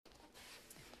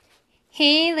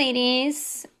Hey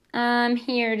ladies, I'm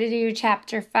here to do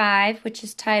chapter 5, which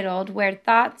is titled Where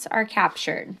Thoughts Are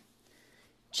Captured.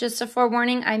 Just a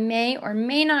forewarning, I may or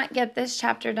may not get this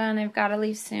chapter done. I've got to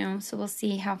leave soon, so we'll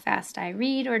see how fast I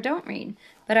read or don't read,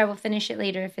 but I will finish it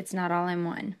later if it's not all in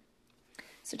one.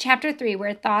 So chapter 3,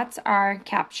 Where Thoughts Are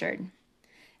Captured.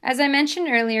 As I mentioned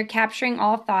earlier, capturing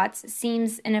all thoughts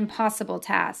seems an impossible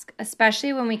task,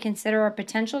 especially when we consider our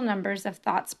potential numbers of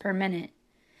thoughts per minute.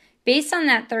 Based on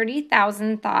that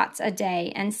 30,000 thoughts a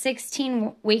day and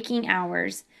 16 waking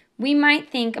hours, we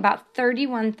might think about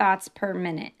 31 thoughts per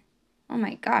minute. Oh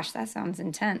my gosh, that sounds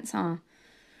intense, huh?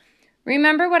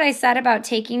 Remember what I said about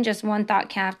taking just one thought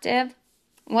captive?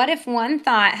 What if one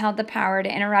thought held the power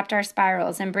to interrupt our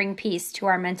spirals and bring peace to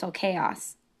our mental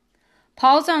chaos?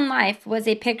 Paul's own life was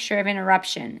a picture of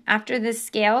interruption. After the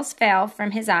scales fell from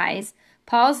his eyes,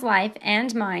 Paul's life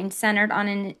and mind centered on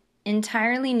an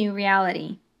entirely new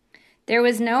reality. There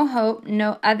was no hope,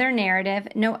 no other narrative,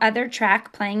 no other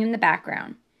track playing in the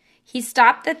background. He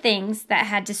stopped the things that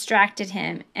had distracted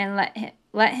him and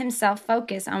let himself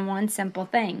focus on one simple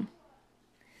thing.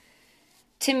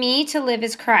 To me, to live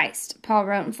is Christ, Paul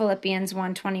wrote in Philippians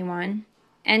 1:21,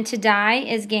 and to die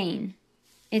is gain.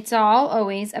 It's all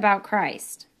always about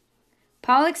Christ.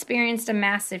 Paul experienced a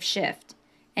massive shift,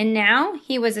 and now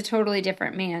he was a totally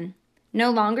different man.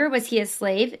 No longer was he a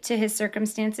slave to his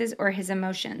circumstances or his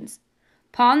emotions.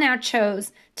 Paul now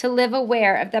chose to live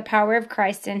aware of the power of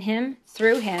Christ in him,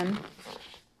 through him,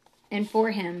 and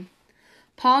for him.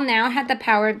 Paul now had the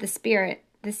power of the Spirit,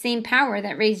 the same power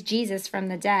that raised Jesus from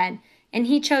the dead, and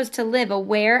he chose to live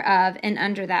aware of and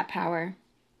under that power.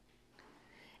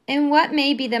 In what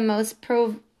may be the most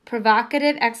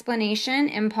provocative explanation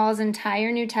in Paul's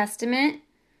entire New Testament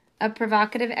of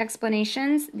provocative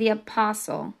explanations, the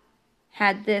apostle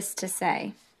had this to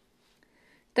say.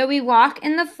 Though we walk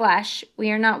in the flesh, we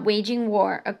are not waging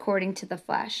war according to the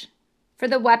flesh. For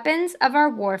the weapons of our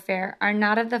warfare are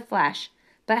not of the flesh,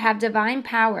 but have divine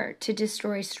power to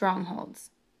destroy strongholds.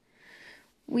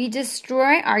 We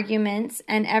destroy arguments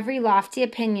and every lofty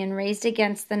opinion raised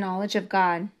against the knowledge of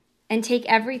God, and take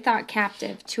every thought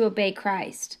captive to obey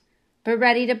Christ, but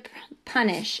ready to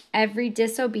punish every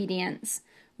disobedience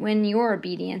when your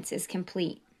obedience is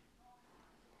complete.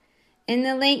 In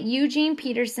the late Eugene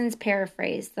Peterson's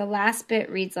paraphrase, the last bit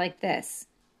reads like this.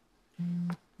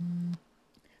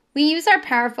 We use our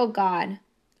powerful God,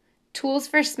 tools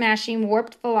for smashing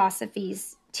warped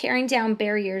philosophies, tearing down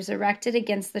barriers erected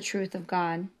against the truth of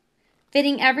God,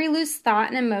 fitting every loose thought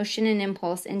and emotion and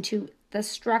impulse into the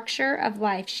structure of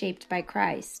life shaped by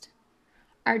Christ.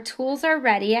 Our tools are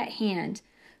ready at hand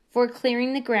for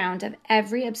clearing the ground of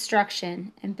every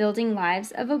obstruction and building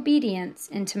lives of obedience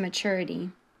into maturity.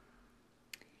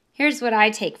 Here's what I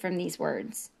take from these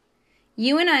words.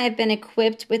 You and I have been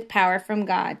equipped with power from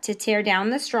God to tear down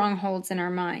the strongholds in our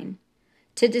mind,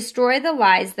 to destroy the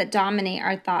lies that dominate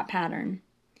our thought pattern.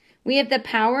 We have the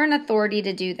power and authority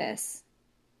to do this.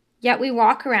 Yet we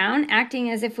walk around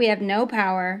acting as if we have no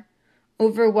power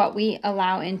over what we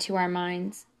allow into our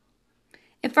minds.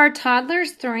 If our toddler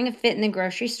is throwing a fit in the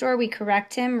grocery store, we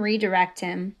correct him, redirect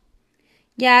him.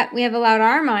 Yet we have allowed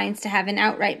our minds to have an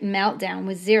outright meltdown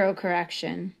with zero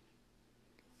correction.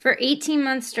 For 18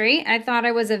 months straight, I thought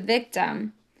I was a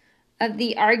victim of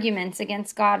the arguments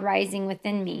against God rising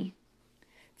within me.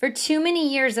 For too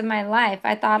many years of my life,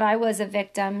 I thought I was a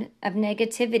victim of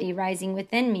negativity rising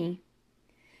within me.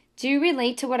 Do you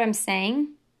relate to what I'm saying?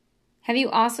 Have you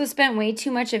also spent way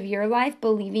too much of your life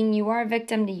believing you are a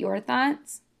victim to your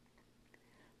thoughts?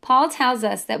 Paul tells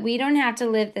us that we don't have to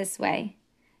live this way,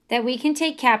 that we can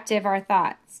take captive our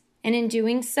thoughts, and in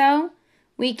doing so,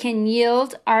 we can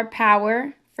yield our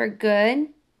power for good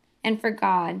and for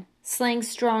God, slaying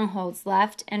strongholds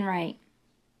left and right.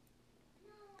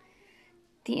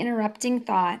 The interrupting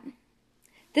thought.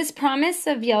 This promise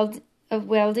of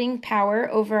wielding power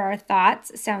over our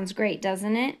thoughts sounds great,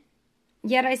 doesn't it?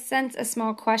 Yet I sense a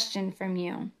small question from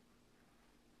you.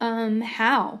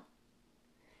 How?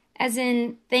 As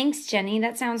in, thanks, Jenny,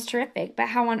 that sounds terrific, but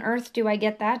how on earth do I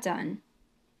get that done?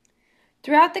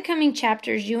 Throughout the coming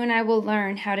chapters, you and I will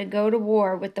learn how to go to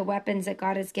war with the weapons that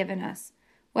God has given us.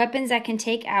 Weapons that can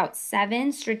take out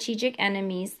 7 strategic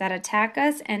enemies that attack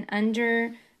us and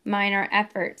undermine our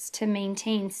efforts to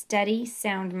maintain steady,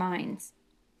 sound minds.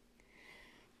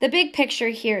 The big picture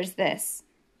here is this.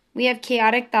 We have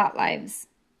chaotic thought lives.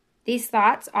 These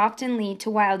thoughts often lead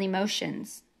to wild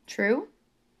emotions. True?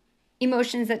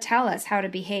 Emotions that tell us how to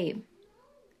behave.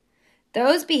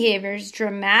 Those behaviors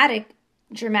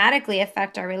dramatically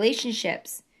affect our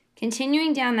relationships.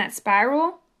 Continuing down that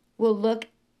spiral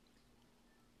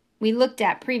we looked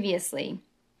at previously.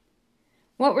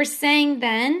 What we're saying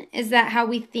then is that how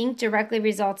we think directly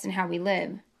results in how we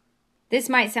live. This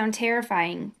might sound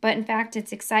terrifying, but in fact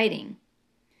it's exciting.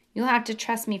 You'll have to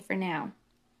trust me for now.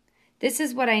 This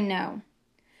is what I know.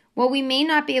 While we may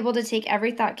not be able to take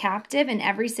every thought captive in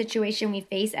every situation we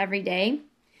face every day,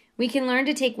 we can learn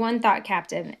to take one thought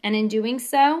captive, and in doing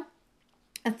so,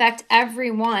 affect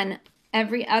every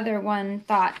other one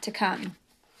thought to come.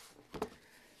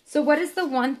 So what is the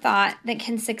one thought that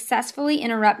can successfully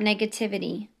interrupt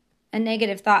negativity, a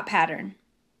negative thought pattern?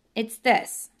 It's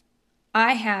this: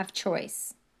 I have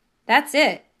choice. That's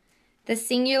it. The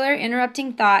singular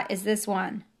interrupting thought is this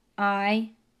one: I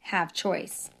have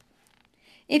choice.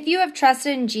 If you have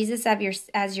trusted in Jesus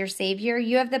as your Savior,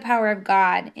 you have the power of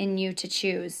God in you to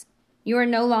choose. You are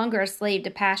no longer a slave to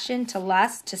passion, to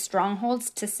lust, to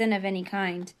strongholds, to sin of any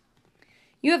kind.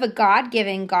 You have a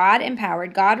God-given,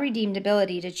 God-empowered, God-redeemed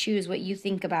ability to choose what you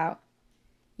think about.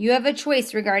 You have a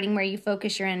choice regarding where you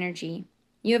focus your energy.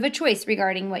 You have a choice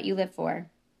regarding what you live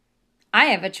for. I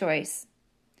have a choice.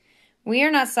 We are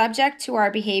not subject to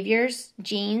our behaviors,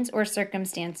 genes, or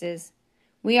circumstances.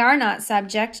 We are not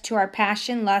subject to our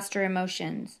passion, lust, or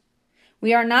emotions.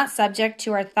 We are not subject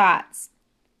to our thoughts.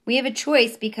 We have a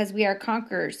choice because we are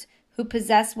conquerors who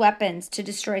possess weapons to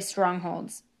destroy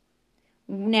strongholds.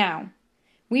 Now,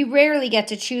 we rarely get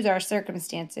to choose our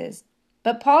circumstances,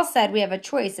 but Paul said we have a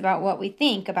choice about what we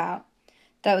think about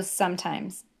those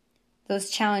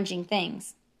challenging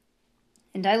things.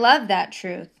 And I love that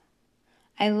truth.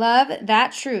 I love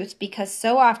that truth because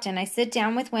so often I sit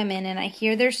down with women and I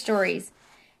hear their stories,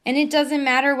 and it doesn't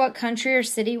matter what country or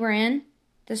city we're in,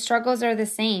 the struggles are the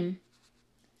same.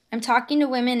 I'm talking to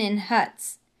women in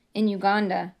huts in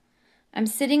Uganda. I'm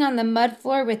sitting on the mud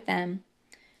floor with them,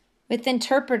 with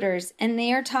interpreters, and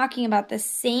they are talking about the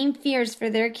same fears for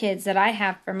their kids that I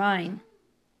have for mine.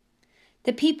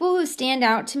 The people who stand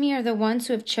out to me are the ones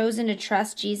who have chosen to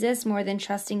trust Jesus more than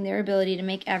trusting their ability to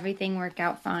make everything work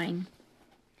out fine.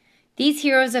 These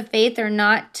heroes of faith are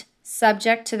not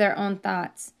subject to their own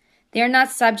thoughts. They are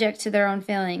not subject to their own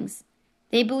feelings.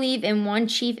 They believe in one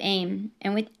chief aim,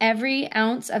 and with every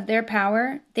ounce of their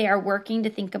power, they are working to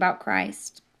think about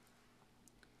Christ.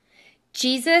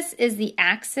 Jesus is the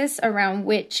axis around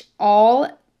which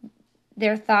all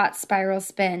their thought spirals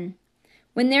spin.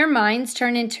 When their minds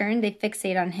turn and turn, they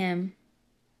fixate on him.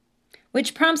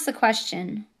 Which prompts the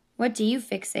question, what do you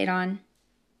fixate on?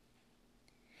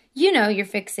 You know your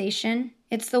fixation.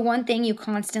 It's the one thing you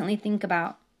constantly think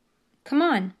about. Come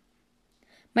on.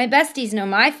 My besties know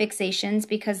my fixations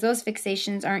because those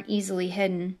fixations aren't easily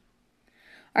hidden.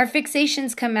 Our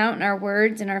fixations come out in our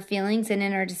words, in our feelings, and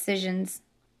in our decisions.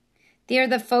 They are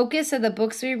the focus of the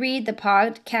books we read, the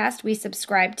podcast we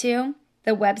subscribe to,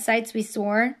 the websites we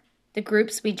soar, the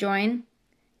groups we join,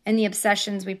 and the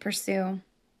obsessions we pursue.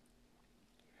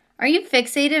 Are you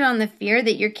fixated on the fear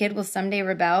that your kid will someday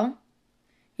rebel?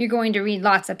 You're going to read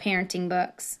lots of parenting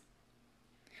books.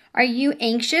 Are you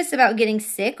anxious about getting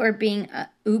sick or being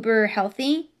uber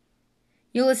healthy?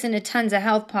 You'll listen to tons of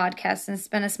health podcasts and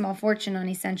spend a small fortune on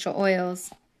essential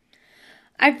oils.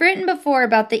 I've written before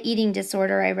about the eating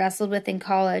disorder I wrestled with in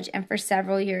college and for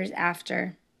several years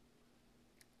after.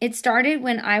 It started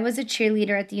when I was a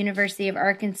cheerleader at the University of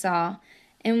Arkansas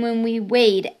and when we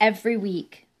weighed every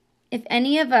week. If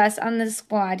any of us on the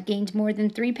squad gained more than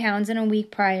 3 pounds in a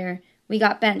week prior, we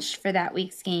got benched for that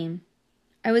week's game.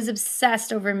 I was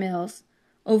obsessed over meals,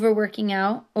 over working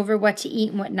out, over what to eat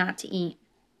and what not to eat.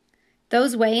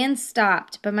 Those weigh-ins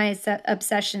stopped, but my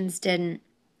obsessions didn't.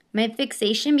 My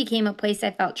fixation became a place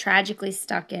I felt tragically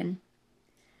stuck in.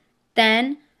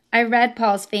 Then I read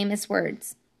Paul's famous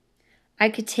words. I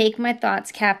could take my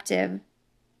thoughts captive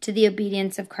to the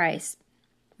obedience of Christ.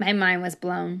 My mind was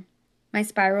blown. My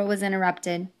spiral was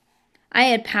interrupted. I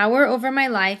had power over my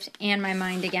life and my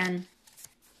mind again.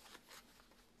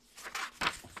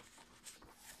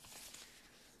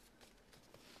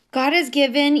 God has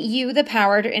given you the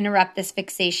power to interrupt this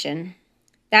fixation.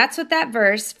 That's what that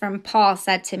verse from Paul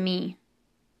said to me.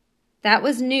 That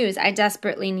was news I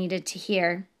desperately needed to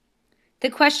hear. The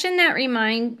question that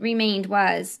remained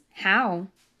was, how?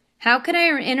 How could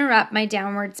I interrupt my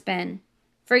downward spin?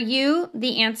 For you,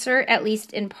 the answer, at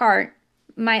least in part,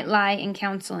 might lie in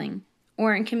counseling,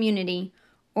 or in community,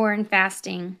 or in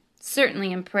fasting,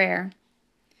 certainly in prayer.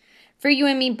 For you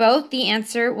and me both, the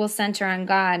answer will center on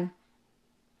God,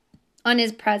 on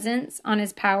His presence, on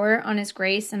His power, on His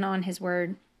grace, and on His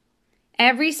word.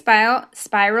 Every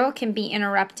spiral can be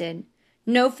interrupted.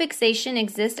 No fixation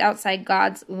exists outside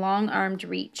God's long-armed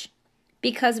reach.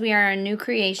 Because we are a new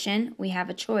creation, we have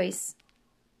a choice.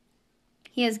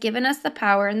 He has given us the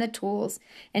power and the tools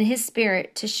and His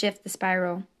Spirit to shift the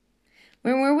spiral.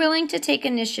 When we're willing to take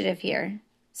initiative here,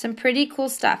 some pretty cool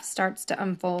stuff starts to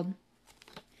unfold.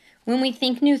 When we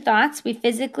think new thoughts, we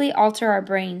physically alter our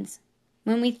brains.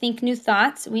 When we think new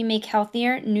thoughts, we make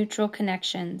healthier, neutral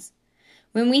connections.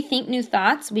 When we think new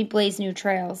thoughts, we blaze new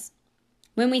trails.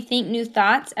 When we think new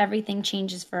thoughts, everything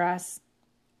changes for us.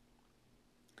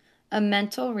 A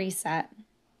mental reset.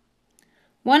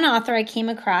 One author I came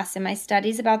across in my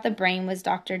studies about the brain was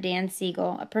Dr. Dan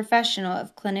Siegel, a professional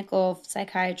of clinical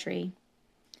psychiatry.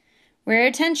 Where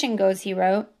attention goes, he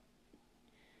wrote,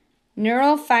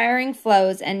 neural firing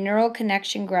flows and neural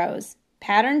connection grows.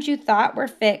 Patterns you thought were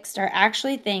fixed are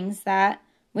actually things that,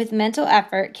 with mental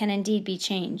effort, can indeed be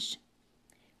changed.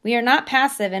 We are not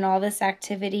passive in all this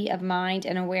activity of mind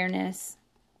and awareness.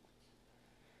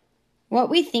 What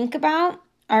we think about,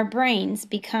 our brains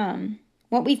become.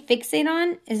 What we fixate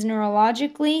on is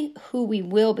neurologically who we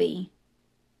will be.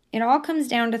 It all comes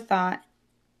down to thought,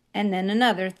 and then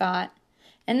another thought,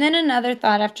 and then another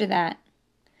thought after that.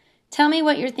 Tell me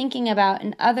what you're thinking about,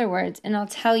 in other words, and I'll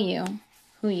tell you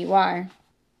who you are.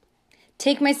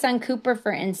 Take my son Cooper,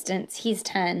 for instance. He's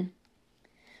 10.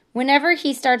 Whenever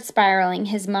he starts spiraling,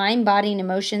 his mind, body, and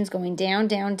emotions going down,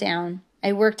 down, down,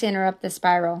 I work to interrupt the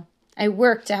spiral. I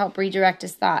work to help redirect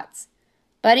his thoughts.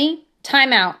 Buddy,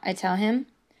 time out, I tell him.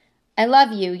 I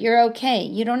love you. You're okay.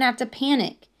 You don't have to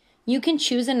panic. You can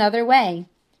choose another way.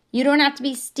 You don't have to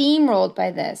be steamrolled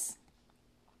by this.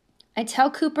 I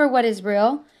tell Cooper what is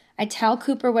real. I tell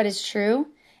Cooper what is true.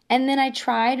 And then I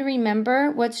try to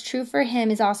remember what's true for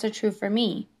him is also true for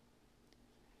me.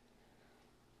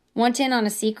 Want in on a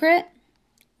secret?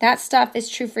 That stuff is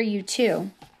true for you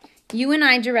too. You and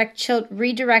I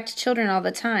redirect children all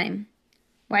the time.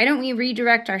 Why don't we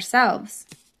redirect ourselves?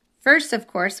 First, of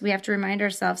course, we have to remind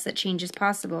ourselves that change is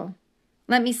possible.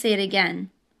 Let me say it again.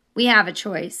 We have a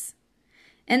choice.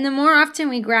 And the more often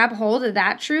we grab hold of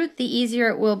that truth, the easier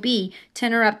it will be to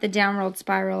interrupt the downward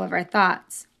spiral of our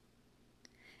thoughts.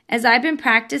 As I've been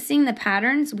practicing the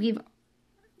patterns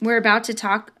we're about to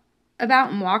talk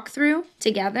about and walk through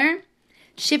together,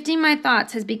 shifting my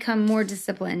thoughts has become more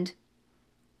disciplined.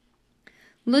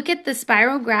 Look at the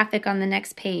spiral graphic on the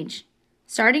next page.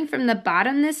 Starting from the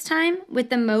bottom this time,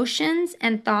 with emotions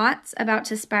and thoughts about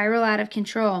to spiral out of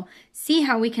control, see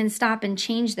how we can stop and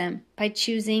change them by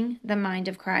choosing the mind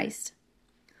of Christ.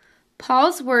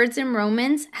 Paul's words in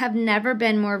Romans have never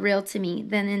been more real to me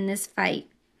than in this fight.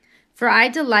 For I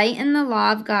delight in the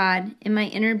law of God in my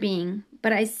inner being,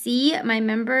 but I see in my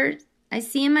members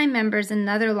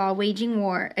another law waging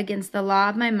war against the law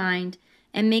of my mind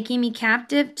and making me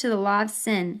captive to the law of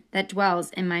sin that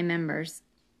dwells in my members.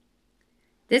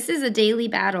 This is a daily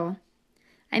battle.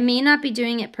 I may not be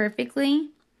doing it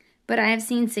perfectly, but I have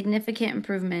seen significant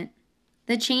improvement.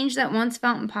 The change that once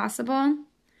felt impossible,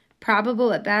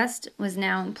 probable at best, was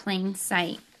now in plain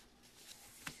sight.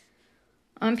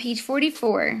 On page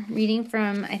 44, reading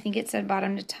from, I think it said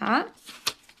bottom to top.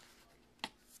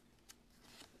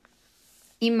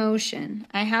 Emotion.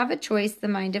 I have a choice, the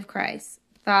mind of Christ.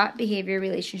 Thought, behavior,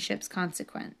 relationships,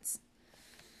 consequence.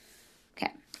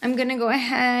 Okay, I'm going to go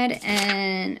ahead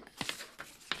and...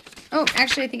 Oh,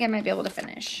 actually, I think I might be able to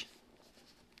finish.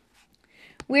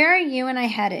 Where are you and I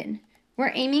headed?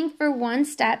 We're aiming for one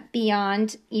step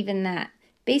beyond even that.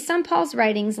 Based on Paul's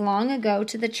writings long ago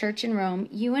to the church in Rome,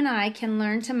 you and I can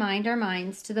learn to mind our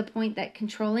minds to the point that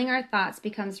controlling our thoughts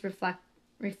becomes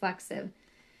reflexive,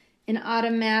 an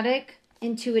automatic,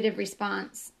 intuitive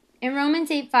response. In Romans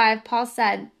 8:5, Paul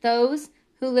said, "Those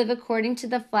who live according to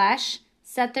the flesh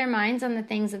set their minds on the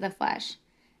things of the flesh,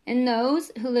 and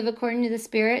those who live according to the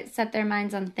Spirit set their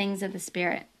minds on things of the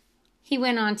Spirit." He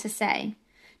went on to say,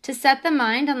 "To set the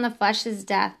mind on the flesh is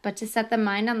death, but to set the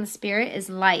mind on the Spirit is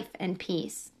life and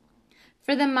peace.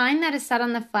 For the mind that is set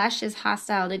on the flesh is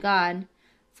hostile to God,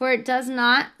 for it does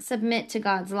not submit to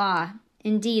God's law.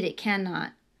 Indeed, it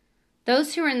cannot.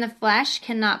 Those who are in the flesh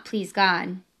cannot please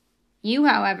God. You,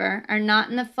 however, are not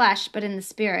in the flesh, but in the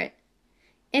Spirit,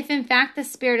 if in fact the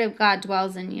Spirit of God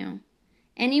dwells in you.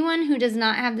 Anyone who does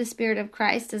not have the Spirit of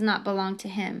Christ does not belong to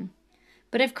him.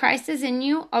 But if Christ is in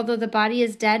you, although the body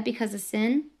is dead because of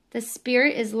sin, the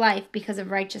Spirit is life because of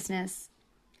righteousness.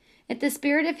 If the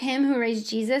Spirit of him who raised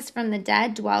Jesus from the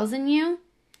dead dwells in you,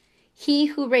 he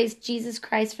who raised Jesus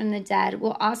Christ from the dead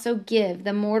will also give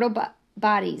the mortal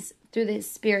bodies through the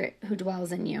Spirit who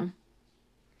dwells in you."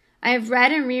 I have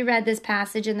read and reread this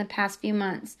passage in the past few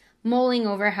months, mulling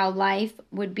over how life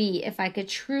would be if I could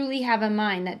truly have a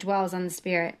mind that dwells on the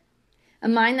Spirit, a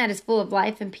mind that is full of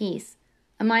life and peace,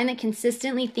 a mind that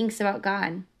consistently thinks about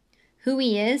God, who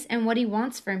he is and what he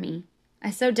wants for me.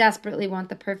 I so desperately want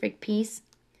the perfect peace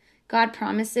God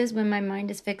promises when my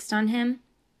mind is fixed on him,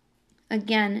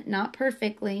 Again, not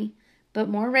perfectly, but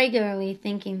more regularly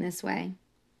thinking this way.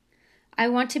 I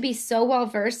want to be so well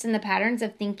versed in the patterns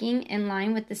of thinking in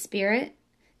line with the Spirit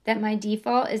that my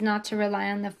default is not to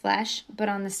rely on the flesh, but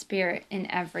on the Spirit in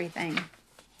everything.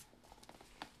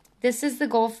 This is the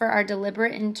goal for our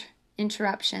deliberate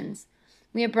interruptions.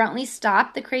 We abruptly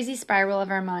stop the crazy spiral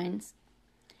of our minds.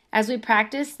 As we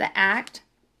practice the act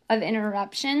of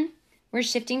interruption, we're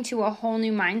shifting to a whole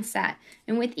new mindset.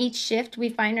 And with each shift, we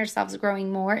find ourselves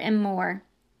growing more and more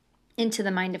into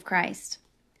the mind of Christ.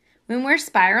 When we're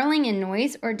spiraling in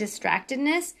noise or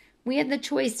distractedness, we have the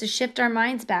choice to shift our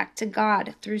minds back to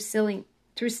God through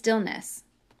stillness.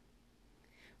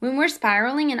 When we're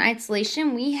spiraling in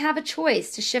isolation, we have a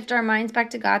choice to shift our minds back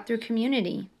to God through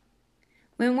community.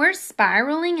 When we're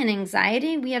spiraling in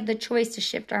anxiety, we have the choice to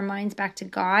shift our minds back to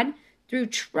God through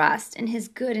trust in His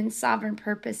good and sovereign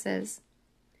purposes.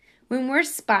 When we're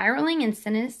spiraling in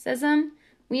cynicism,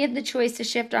 we have the choice to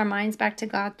shift our minds back to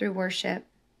God through worship.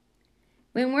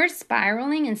 When we're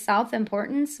spiraling in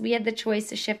self-importance, we have the choice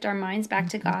to shift our minds back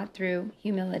to God through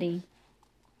humility.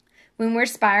 When we're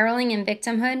spiraling in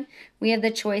victimhood, we have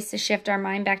the choice to shift our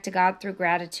mind back to God through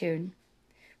gratitude.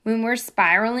 When we're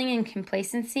spiraling in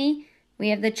complacency, we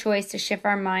have the choice to shift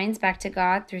our minds back to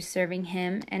God through serving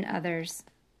Him and others.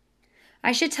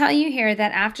 I should tell you here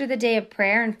that after the day of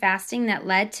prayer and fasting that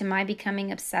led to my becoming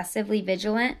obsessively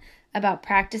vigilant about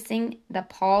practicing the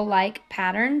Paul-like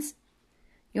patterns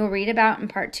you'll read about in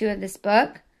part 2 of this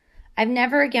book, I've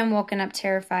never again woken up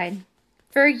terrified.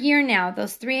 For a year now,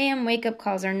 those 3 a.m. wake-up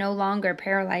calls are no longer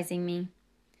paralyzing me.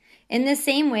 In the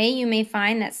same way, you may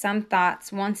find that some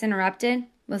thoughts, once interrupted,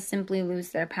 will simply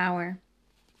lose their power.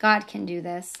 God can do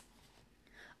this.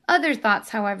 Other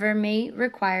thoughts, however, may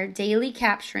require daily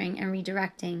capturing and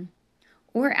redirecting,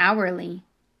 or hourly.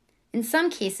 In some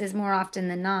cases, more often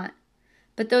than not.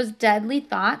 But those deadly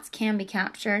thoughts can be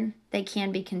captured. They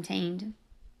can be contained.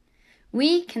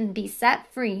 We can be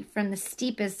set free from the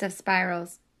steepest of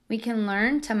spirals. We can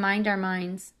learn to mind our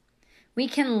minds. We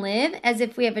can live as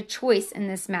if we have a choice in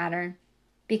this matter,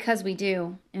 because we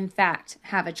do, in fact,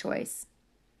 have a choice.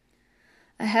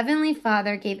 A heavenly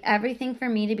Father gave everything for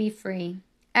me to be free,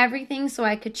 everything so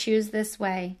I could choose this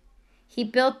way. He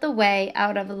built the way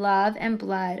out of love and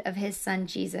blood of His Son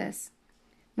Jesus.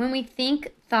 When we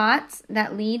think thoughts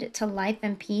that lead to life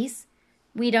and peace,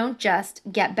 we don't just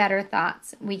get better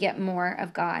thoughts, we get more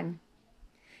of God.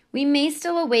 We may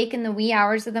still awake in the wee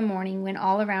hours of the morning when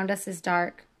all around us is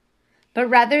dark. But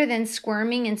rather than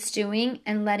squirming and stewing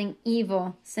and letting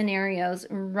evil scenarios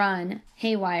run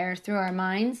haywire through our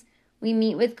minds, we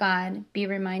meet with God, be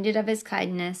reminded of His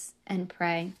kindness, and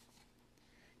pray.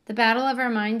 The battle of our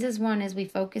minds is won as we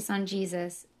focus on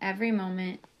Jesus every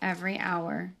moment, every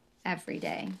hour, every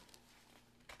day.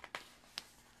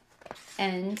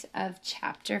 End of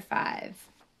chapter 5.